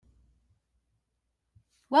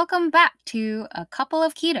Welcome back to A Couple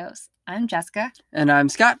of Ketos. I'm Jessica, And I'm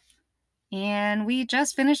Scott. and we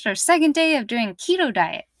just finished our second day of doing keto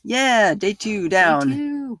diet. Yeah, day 2 down. Day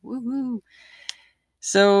 2, woohoo!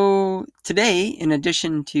 So today, in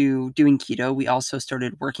addition to doing keto, we also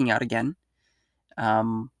started working out again.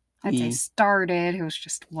 I'd say started. It was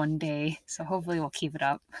just one day, so hopefully we'll keep it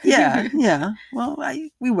up. yeah. Well,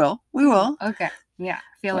 we will. Okay. Yeah,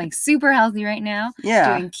 feeling super healthy right now.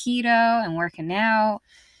 Yeah. Doing keto and working out.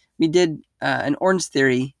 We did an Orange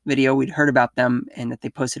Theory video. We'd heard about them and that they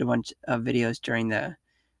posted a bunch of videos during the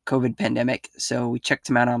COVID pandemic. So we checked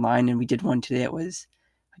them out online, and we did one today. It was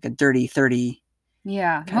like a Dirty 30.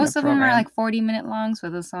 Yeah, most of them are like 40-minute long.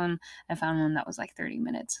 So this one, I found one that was like 30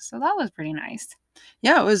 minutes. So that was pretty nice.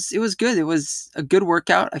 Yeah, it was good. It was a good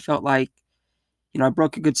workout. I felt like, I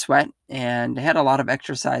broke a good sweat, and I had a lot of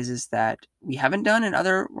exercises that we haven't done in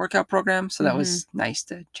other workout programs. So that was nice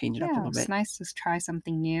to change it up a little bit. It's nice to try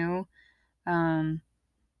something new.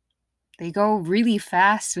 They go really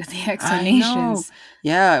fast with the explanations.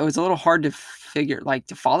 Yeah, it was a little hard to figure,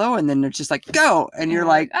 to follow, and then they're just like, go, and you're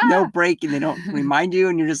like, no break, and they don't remind you,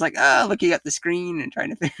 and you're just like, looking at the screen and trying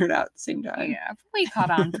to figure it out at the same time. Yeah, we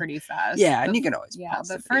caught on pretty fast. Yeah, and you can always pause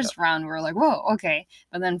the first round, we were like, whoa, okay.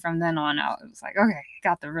 But then from then on out, it was like, okay,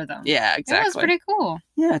 got the rhythm. Yeah, exactly. It was pretty cool.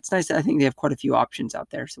 Yeah, it's nice. I think they have quite a few options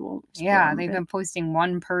out there, so we'll they've been posting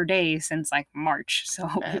one per day since like March, so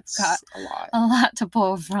that's we've got a lot to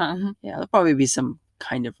pull from. Yeah, there'll probably be some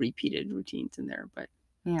kind of repeated routines in there, but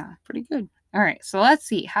yeah, pretty good. All right, so let's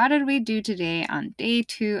see. How did we do today on day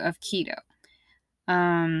 2 of keto?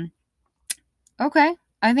 Okay,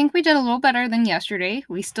 I think we did a little better than yesterday.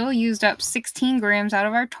 We still used up 16 grams out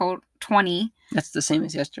of our 20. That's the same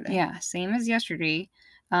as yesterday. Yeah, same as yesterday.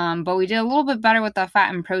 But we did a little bit better with the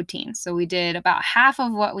fat and protein. So we did about half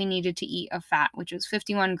of what we needed to eat of fat, which was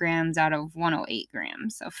 51 grams out of 108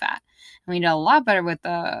 grams of fat. And we did a lot better with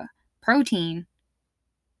the protein,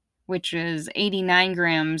 which is 89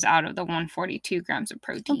 grams out of the 142 grams of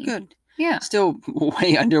protein. Oh, good. Yeah. Still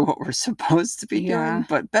way under what we're supposed to be doing,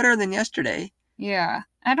 but better than yesterday. Yeah.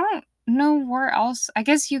 I don't know where else. I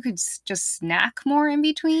guess you could just snack more in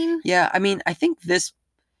between. Yeah. I mean, I think this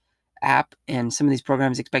app and some of these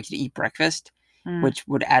programs expect you to eat breakfast, which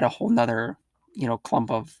would add a whole nother, clump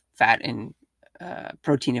of fat and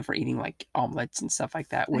protein if we're eating like omelets and stuff like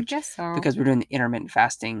that. Which, I guess so. Because we're doing the intermittent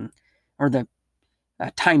fasting or the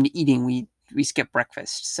timed eating, we skip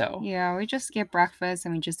breakfast. So yeah, we just skip breakfast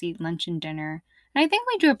and we just eat lunch and dinner. And I think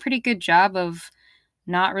we do a pretty good job of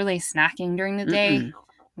not really snacking during the day.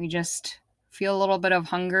 We just feel a little bit of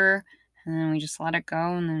hunger, and then we just let it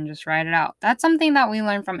go and then just ride it out. That's something that we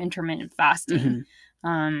learned from intermittent fasting.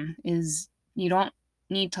 Is you don't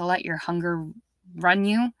need to let your hunger run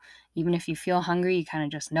you. Even if you feel hungry, you kind of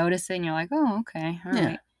just notice it and you're like, oh, okay, all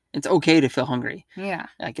right. It's okay to feel hungry. Yeah.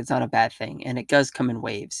 Like, it's not a bad thing. And it does come in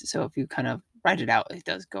waves. So if you kind of ride it out, it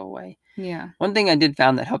does go away. Yeah. One thing I did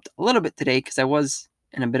found that helped a little bit today, because I was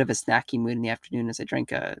in a bit of a snacky mood in the afternoon, as I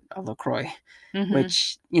drank a LaCroix,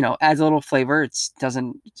 which, adds a little flavor. It's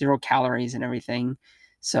 0 calories and everything.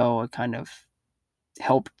 So it kind of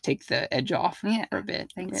helped take the edge off for a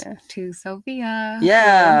bit. Thanks to Sophia.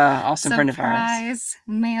 Yeah. Awesome friend of ours.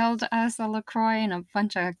 Mailed us a LaCroix and a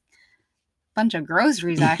bunch of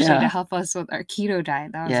groceries actually to help us with our keto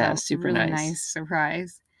diet. That was a super really nice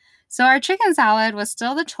surprise. So our chicken salad was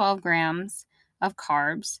still the 12 grams of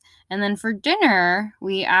carbs. And then for dinner,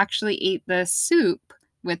 we actually ate the soup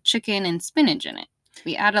with chicken and spinach in it.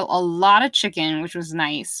 We added a lot of chicken, which was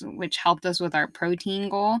nice, which helped us with our protein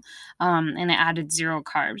goal. And it added 0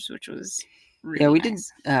 carbs, which was really we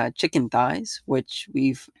nice. Did chicken thighs, which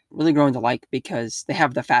we've really grown to like because they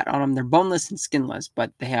have the fat on them. They're boneless and skinless,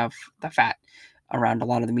 but they have the fat around a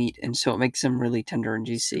lot of the meat, and so it makes them really tender and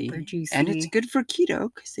juicy. Super juicy. And it's good for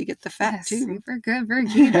keto because they get the fat too. Super good for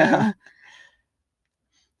keto.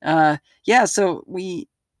 So we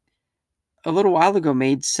a little while ago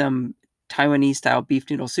made some Taiwanese style beef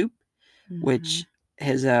noodle soup, which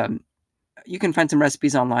has you can find some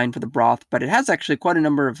recipes online for the broth, but it has actually quite a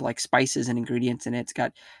number of spices and ingredients in it. It's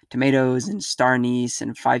got tomatoes and star anise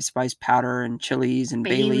and 5-spice powder and chilies and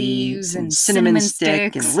bay leaves and cinnamon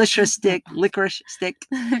stick and licorice stick,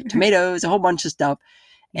 tomatoes, a whole bunch of stuff.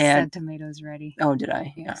 You said tomatoes ready. Oh, did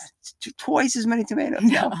I? Yes. Twice as many tomatoes.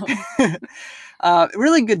 No.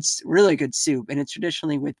 Really good soup, and it's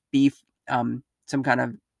traditionally with beef, some kind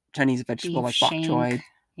of Chinese vegetable like bok choy.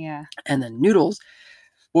 Yeah. And then noodles.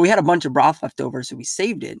 Well, we had a bunch of broth left over, so we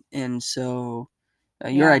saved it. And so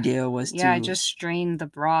your idea was I just strained the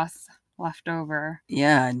broth left over.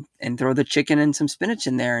 Yeah, and throw the chicken and some spinach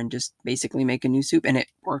in there and just basically make a new soup. And it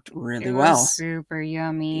worked really well. It was super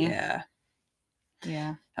yummy. Yeah.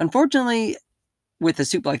 Yeah. Unfortunately, with a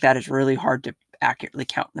soup like that, it's really hard to accurately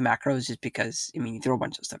count the macros just because, I mean, you throw a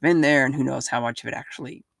bunch of stuff in there and who knows how much of it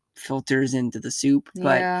actually filters into the soup.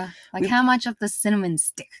 But like how much of the cinnamon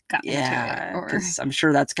stick got into it. Yeah, because I'm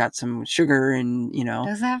sure that's got some sugar and,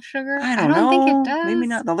 Does it have sugar? I don't know. Think it does. Maybe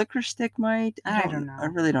not. The licorice stick might. I don't know. I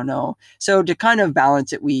really don't know. So to kind of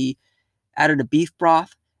balance it, we added a beef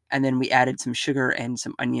broth and then we added some sugar and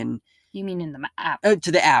some onion. You mean in the app?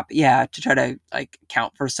 To the app, yeah, to try to like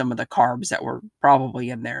count for some of the carbs that were probably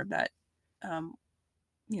in there that,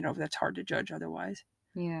 that's hard to judge otherwise.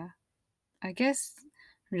 Yeah. I guess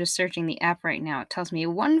I'm just searching the app right now. It tells me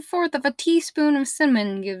 1/4 of a teaspoon of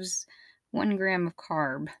cinnamon gives 1 gram of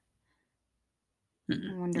carb. I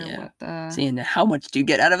wonder what the... Seeing how much do you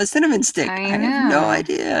get out of a cinnamon stick? I have no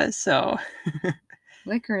idea. So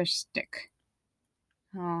licorice stick.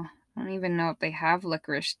 Oh, I don't even know if they have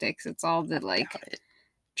licorice sticks. It's all the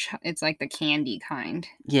it's like the candy kind.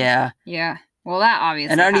 Yeah. Yeah. Well, that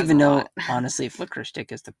obviously. And I don't even know, honestly, if licorice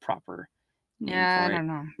stick is the proper name for it. I don't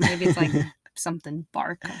know. Maybe it's like something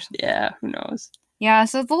bark or something. Yeah, who knows? Yeah,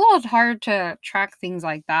 so it's a little hard to track things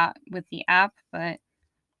like that with the app, but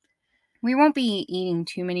we won't be eating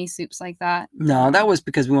too many soups like that. No, that was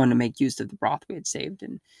because we wanted to make use of the broth we had saved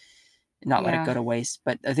and not let it go to waste.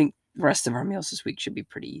 But I think the rest of our meals this week should be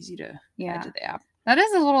pretty easy to add to the app. That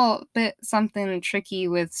is a little bit something tricky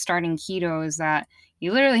with starting keto, is that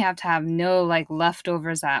you literally have to have no like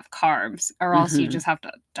leftovers that have carbs, or else you just have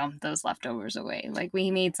to dump those leftovers away. Like we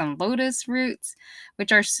made some lotus roots,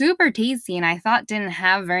 which are super tasty and I thought didn't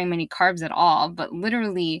have very many carbs at all, but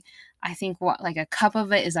literally I think like a cup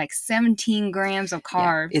of it is like 17 grams of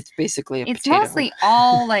carbs. Yeah, it's basically a potato. It's mostly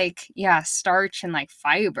all like, starch and like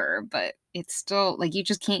fiber, but it's still like you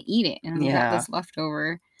just can't eat it. And we got this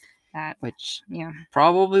leftover which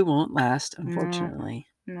probably won't last, unfortunately.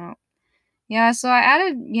 No. Yeah, so I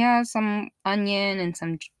added some onion and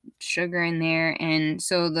some sugar in there, and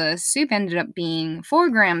so the soup ended up being 4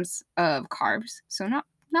 grams of carbs. So not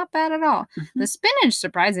bad at all. The spinach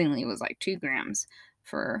surprisingly was like 2 grams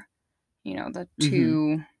for the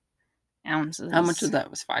 2 ounces. How much of that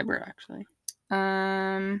was fiber, actually?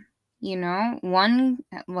 One,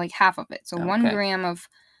 like half of it. So 1 gram of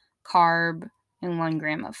carb and 1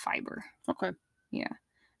 gram of fiber. Okay. Yeah.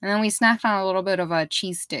 And then we snacked on a little bit of a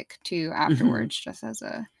cheese stick too afterwards, just as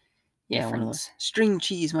a difference. One of those string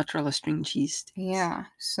cheese, mozzarella string cheese sticks. Yeah.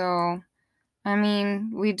 So, I mean,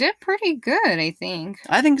 we did pretty good, I think.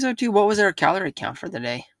 I think so too. What was our calorie count for the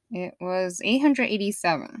day? It was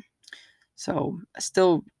 887. So,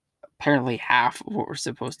 still apparently half of what we're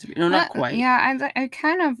supposed to be. No, not quite. Yeah, I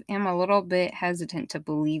kind of am a little bit hesitant to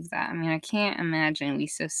believe that. I mean, I can't imagine we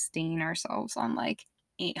sustain ourselves on like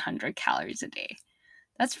 800 calories a day.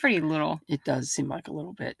 That's pretty little. It does seem like a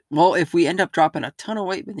little bit. Well, if we end up dropping a ton of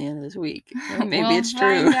weight by the end of this week, maybe it's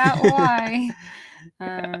true. We'll find out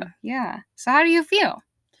why. Yeah. So how do you feel?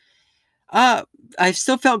 I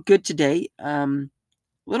still felt good today. A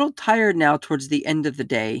little tired now towards the end of the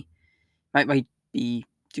day. Might be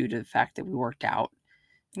due to the fact that we worked out.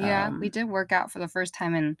 Yeah, we did work out for the first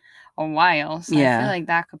time in a while, so I feel like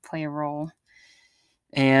that could play a role.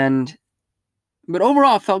 But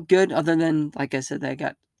overall, it felt good, other than, like I said, I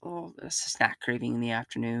got a snack craving in the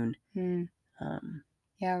afternoon.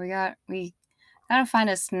 Yeah, we gotta find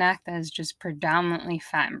a snack that is just predominantly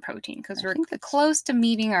fat and protein, because we're close to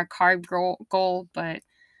meeting our carb goal, but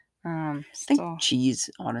I think cheese,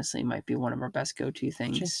 honestly, might be one of our best go-to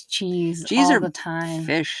things. Just cheese all the time.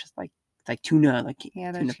 Fish, like tuna,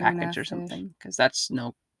 tuna package or something, because that's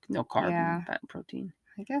no carb and fat and protein.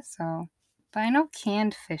 I guess so. But I know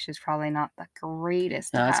canned fish is probably not the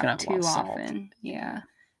greatest to have too often. Yeah.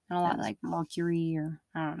 And a lot like mercury, or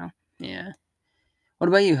I don't know. Yeah. What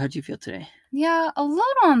about you? How'd you feel today? Yeah, a little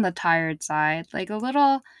on the tired side. Like a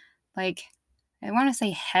little, like, I want to say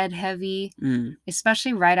head heavy,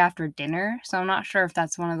 especially right after dinner. So I'm not sure if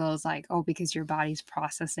that's one of those like, because your body's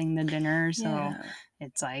processing the dinner. So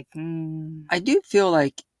it's like, I do feel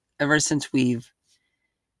like ever since we've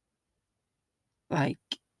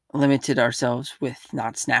limited ourselves with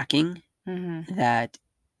not snacking, that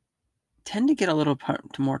tend to get a little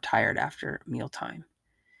more tired after mealtime.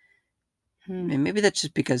 And maybe that's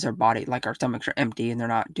just because our body, our stomachs are empty and they're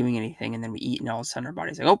not doing anything, and then we eat and all of a sudden our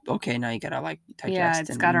body's like, oh, okay, now you gotta digest. Yeah,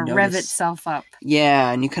 it's gotta rev itself up.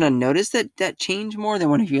 Yeah, and you kind of notice that change more than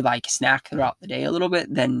when if you snack throughout the day a little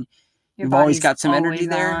bit, then you've always got some energy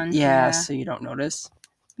there. Yeah, so you don't notice.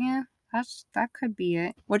 Yeah, that could be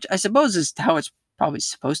it. Which I suppose is how it's probably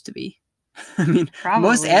supposed to be. I mean,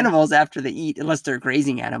 most animals after they eat, unless they're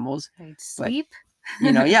grazing animals, they sleep.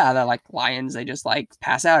 But, they're like lions. They just like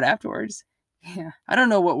pass out afterwards. Yeah. I don't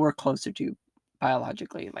know what we're closer to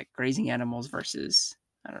biologically, like grazing animals versus,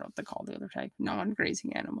 I don't know what they call the other type,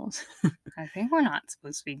 non-grazing animals. I think we're not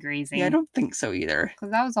supposed to be grazing. Yeah, I don't think so either.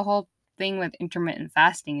 Because that was the whole thing with intermittent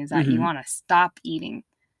fasting, is that you want to stop eating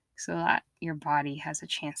so that your body has a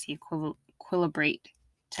chance to equilibrate,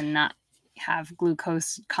 to not have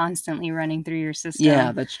glucose constantly running through your system.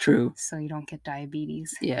 Yeah, that's true. So you don't get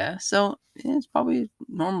diabetes. Yeah, so it's probably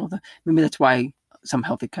normal. Maybe that's why some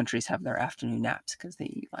healthy countries have their afternoon naps, because they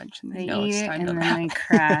eat lunch and they know it's time to nap. And then they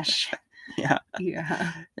crash. Yeah.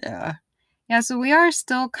 Yeah, so we are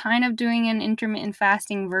still kind of doing an intermittent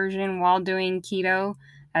fasting version while doing keto,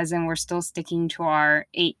 as in we're still sticking to our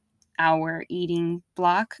 8-hour eating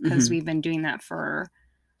block, because we've been doing that for,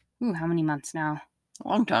 how many months now? A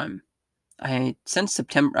long time. Since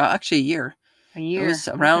September, actually a year. A year. It was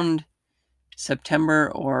around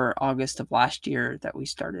September or August of last year that we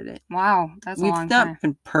started it. Wow, that's a long time. We've not time.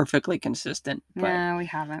 been perfectly consistent. No, we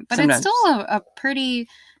haven't. But it's still a pretty,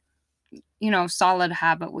 solid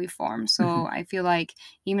habit we formed. So I feel like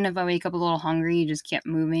even if I wake up a little hungry, you just keep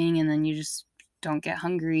moving, and then you just don't get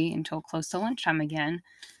hungry until close to lunchtime again.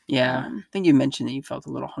 Yeah, I think you mentioned that you felt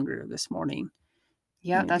a little hungrier this morning.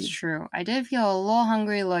 Yeah, that's true. I did feel a little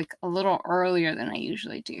hungry, like a little earlier than I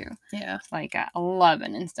usually do. Yeah. Like at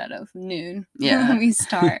 11 instead of noon. Yeah. When we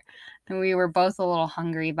start. And we were both a little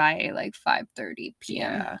hungry by like 5:30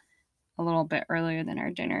 p.m. Yeah. A little bit earlier than our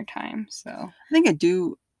dinner time. So I think I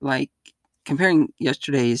do like comparing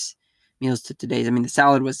yesterday's meals to today's. I mean, the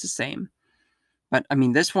salad was the same. But I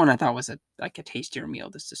mean, this one I thought was a tastier meal.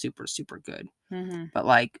 This is super, super good. But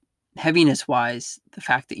like, heaviness wise, the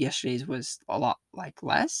fact that yesterday's was a lot like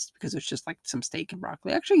less, because it's just like some steak and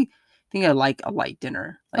broccoli. Actually, I think I like a light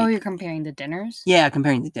dinner. Like, you're comparing the dinners? Yeah,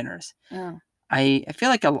 comparing the dinners. Oh. I feel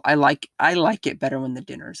like I like it better when the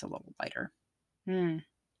dinner is a little lighter.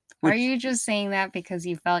 Are you just saying that because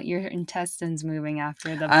you felt your intestines moving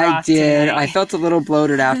after the broth? I did. Tonight? I felt a little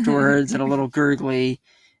bloated afterwards and a little gurgly.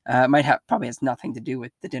 Probably has nothing to do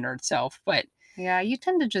with the dinner itself, but yeah, you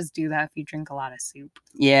tend to just do that if you drink a lot of soup.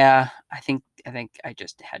 Yeah, I think I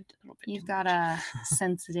just had a little bit. You've got a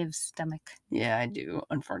sensitive stomach. Yeah, I do,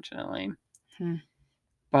 unfortunately. And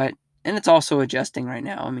it's also adjusting right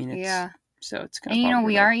now. I mean, so it's kind of. And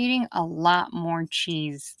we are eating a lot more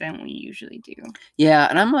cheese than we usually do. Yeah,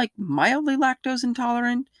 and I'm like mildly lactose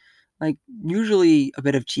intolerant. Like usually a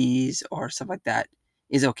bit of cheese or stuff like that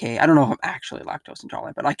is okay. I don't know if I'm actually lactose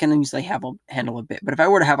intolerant, but I can usually handle a bit. But if I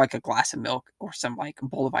were to have like a glass of milk or some like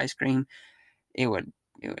bowl of ice cream, it would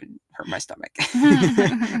hurt my stomach.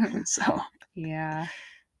 So yeah,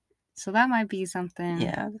 so that might be something.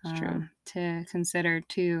 Yeah, that's true. To consider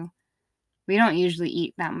too. We don't usually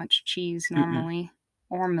eat that much cheese normally,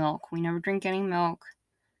 or milk. We never drink any milk.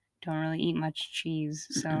 Don't really eat much cheese.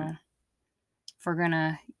 So if we're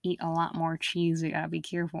gonna eat a lot more cheese, we gotta be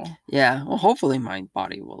careful. Yeah, well, hopefully my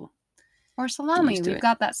body will. Or salami. We've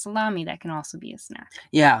got that salami that can also be a snack.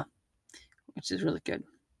 Yeah, which is really good.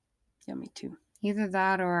 Yeah, me too. Either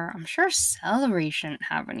that, or I'm sure celery shouldn't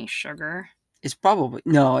have any sugar. It's probably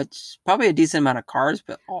a decent amount of carbs,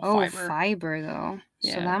 but all fiber. Fiber though.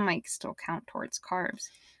 Yeah. So that might still count towards carbs.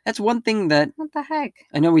 That's one thing that. What the heck?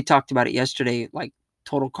 I know we talked about it yesterday, like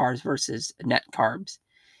total carbs versus net carbs,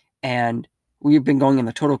 and we've been going in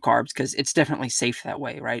the total carbs because it's definitely safe that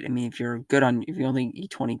way, right? I mean, if you only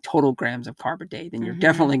eat 20 total grams of carb a day, then you're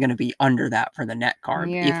definitely going to be under that for the net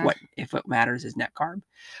carb. Yeah. If what matters is net carb.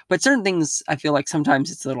 But certain things, I feel like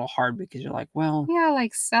sometimes it's a little hard because you're like, well, yeah,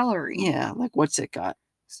 like celery. Yeah, like what's it got?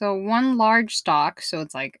 So one large stalk, so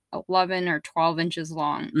it's like 11 or 12 inches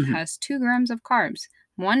long, has 2 grams of carbs.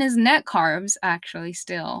 One is net carbs, actually,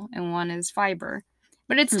 still, and one is fiber.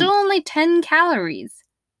 But it's still only 10 calories.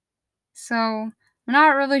 So I'm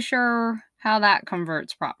not really sure how that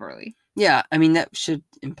converts properly. Yeah, I mean, that should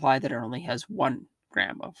imply that it only has 1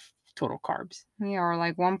 gram of total carbs. Yeah, or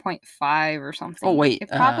like 1.5 or something. Oh, wait. It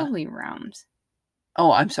probably rounds.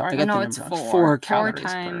 Oh, I'm sorry. I got the number. It's 4. 4 calories 4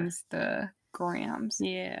 times the grams.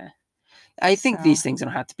 Yeah. I think these things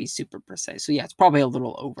don't have to be super precise. So yeah, it's probably a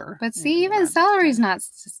little over. But see, even celery's not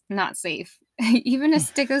safe. Even a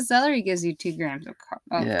stick of celery gives you 2 grams of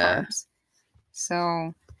carbs.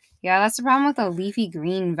 So yeah, that's the problem with the leafy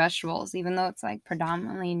green vegetables. Even though it's like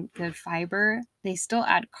predominantly good fiber, they still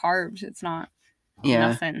add carbs. It's not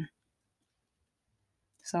nothing.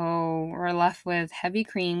 So we're left with heavy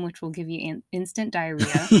cream, which will give you instant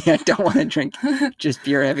diarrhea. Yeah, I don't want to drink just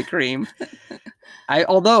pure heavy cream.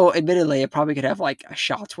 Although admittedly, I probably could have like a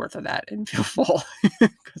shot's worth of that and feel full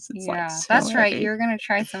because it's like so that's heavy. right. You're gonna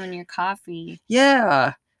try some in your coffee.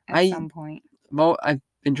 Yeah, at some point. Well, I've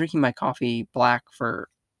been drinking my coffee black for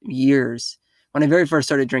years. When I very first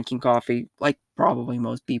started drinking coffee, like probably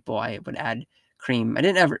most people, I would add cream. I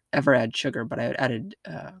didn't ever add sugar, but I added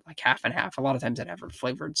like half and half. A lot of times I'd have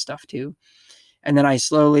flavored stuff too, and then I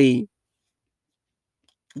slowly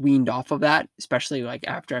weaned off of that, especially like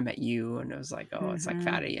after I met you, and it was like, oh, it's like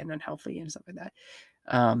fatty and unhealthy and stuff like that.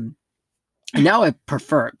 And now I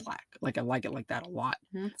prefer it black. Like I like it like that a lot.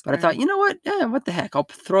 But I thought, you know what? Yeah, what the heck? I'll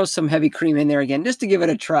throw some heavy cream in there again just to give it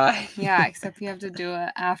a try. Yeah, except you have to do it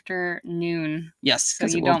after noon. Yes,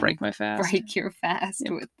 because it will break my fast. Break your fast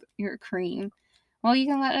with your cream. Well, you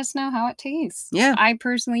can let us know how it tastes. Yeah. I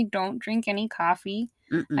personally don't drink any coffee.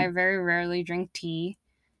 I very rarely drink tea.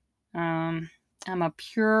 I'm a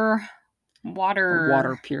pure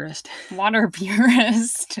water purist. Water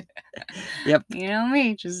purist. Yep. You know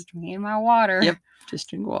me, just me and my water. Yep. Just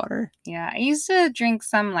drink water. Yeah, I used to drink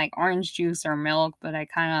some like orange juice or milk, but I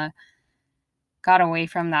kind of got away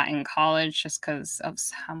from that in college just because of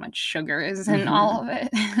how much sugar is in all of it.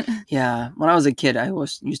 Yeah. When I was a kid, I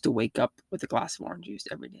used to wake up with a glass of orange juice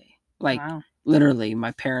every day. Like, literally,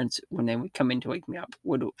 my parents, when they would come in to wake me up,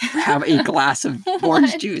 would have a glass of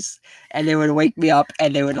orange juice. And they would wake me up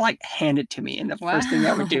and they would, like, hand it to me. And the first thing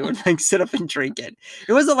I would do would, like, sit up and drink it.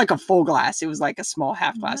 It wasn't like a full glass. It was like a small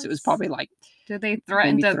half glass. It was probably like... Did they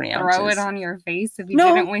threaten to throw it on your face if you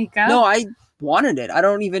didn't wake up? No, I wanted it. I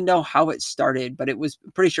don't even know how it started, but it was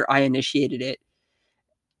pretty sure I initiated it.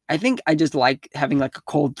 I think I just like having like a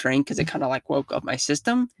cold drink because it kind of like woke up my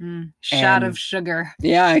system. Shot of sugar.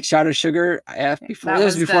 Yeah, a shot of sugar. Before this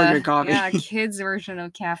was before your coffee. Yeah, kids' version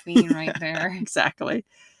of caffeine right there. Exactly.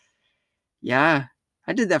 Yeah,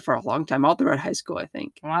 I did that for a long time, all throughout high school. I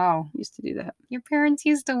think. Wow, I used to do that. Your parents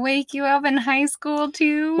used to wake you up in high school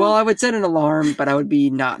too? Well, I would set an alarm, but I would be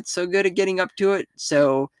not so good at getting up to it.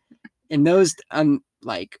 So, in those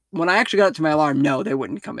like when I actually got up to my alarm, no, they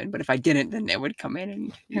wouldn't come in. But if I didn't, then they would come in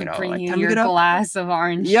and bring like, you your glass of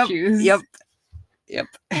orange juice. Yep.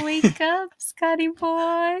 Wake up, Scotty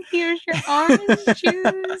boy. Here's your orange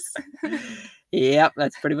juice. Yep,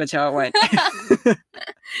 that's pretty much how it went.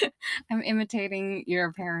 I'm imitating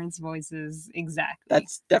your parents' voices exactly.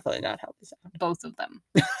 That's definitely not how they sound. Both of them.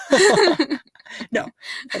 No,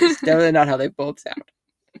 that's definitely not how they both sound.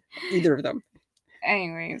 Either of them.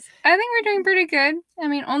 Anyways, I think we're doing pretty good. I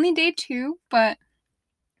mean, only day 2, but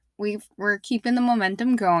we're keeping the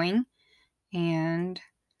momentum going. And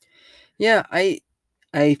yeah,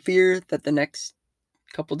 I fear that the next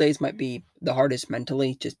couple days might be the hardest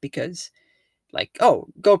mentally, just because, like, go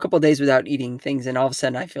a couple days without eating things, and all of a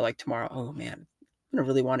sudden I feel like tomorrow, oh man, I don't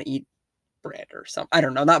really want to eat bread or something. I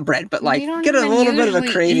don't know, not bread, but like get a little bit of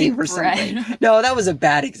a craving for something. No, that was a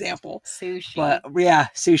bad example. Sushi. But yeah,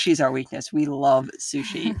 sushi's our weakness. We love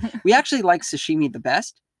sushi. We actually like sashimi the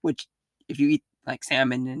best, which if you eat like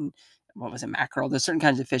salmon and mackerel, there's certain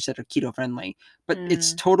kinds of fish that are keto friendly, but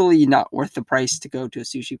it's totally not worth the price to go to a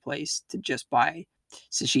sushi place to just buy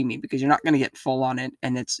sashimi, because you're not going to get full on it,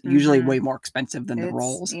 and it's usually way more expensive than the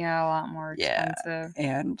rolls. Yeah, a lot more expensive.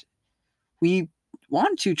 And we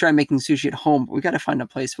want to try making sushi at home, but we got to find a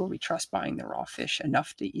place where we trust buying the raw fish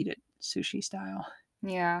enough to eat it sushi style.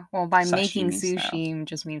 Yeah, well, by making sushi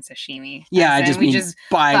just means sashimi. Yeah, I just mean just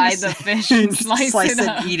buy the fish and slice it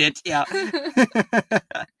up. And eat it. Yeah.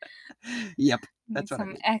 Yep. That's what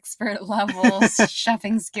some expert level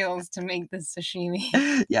chefing skills to make this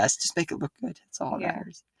sashimi. Yes, just make it look good. That's all that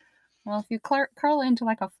matters. Well, if you curl it into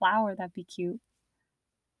like a flower, that'd be cute.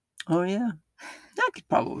 Oh yeah, I could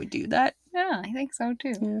probably do that. Yeah, I think so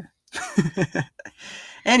too. Yeah.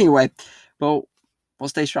 Anyway, well, we'll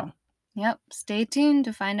stay strong. Yep. Stay tuned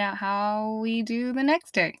to find out how we do the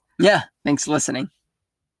next day. Yeah. Thanks for listening.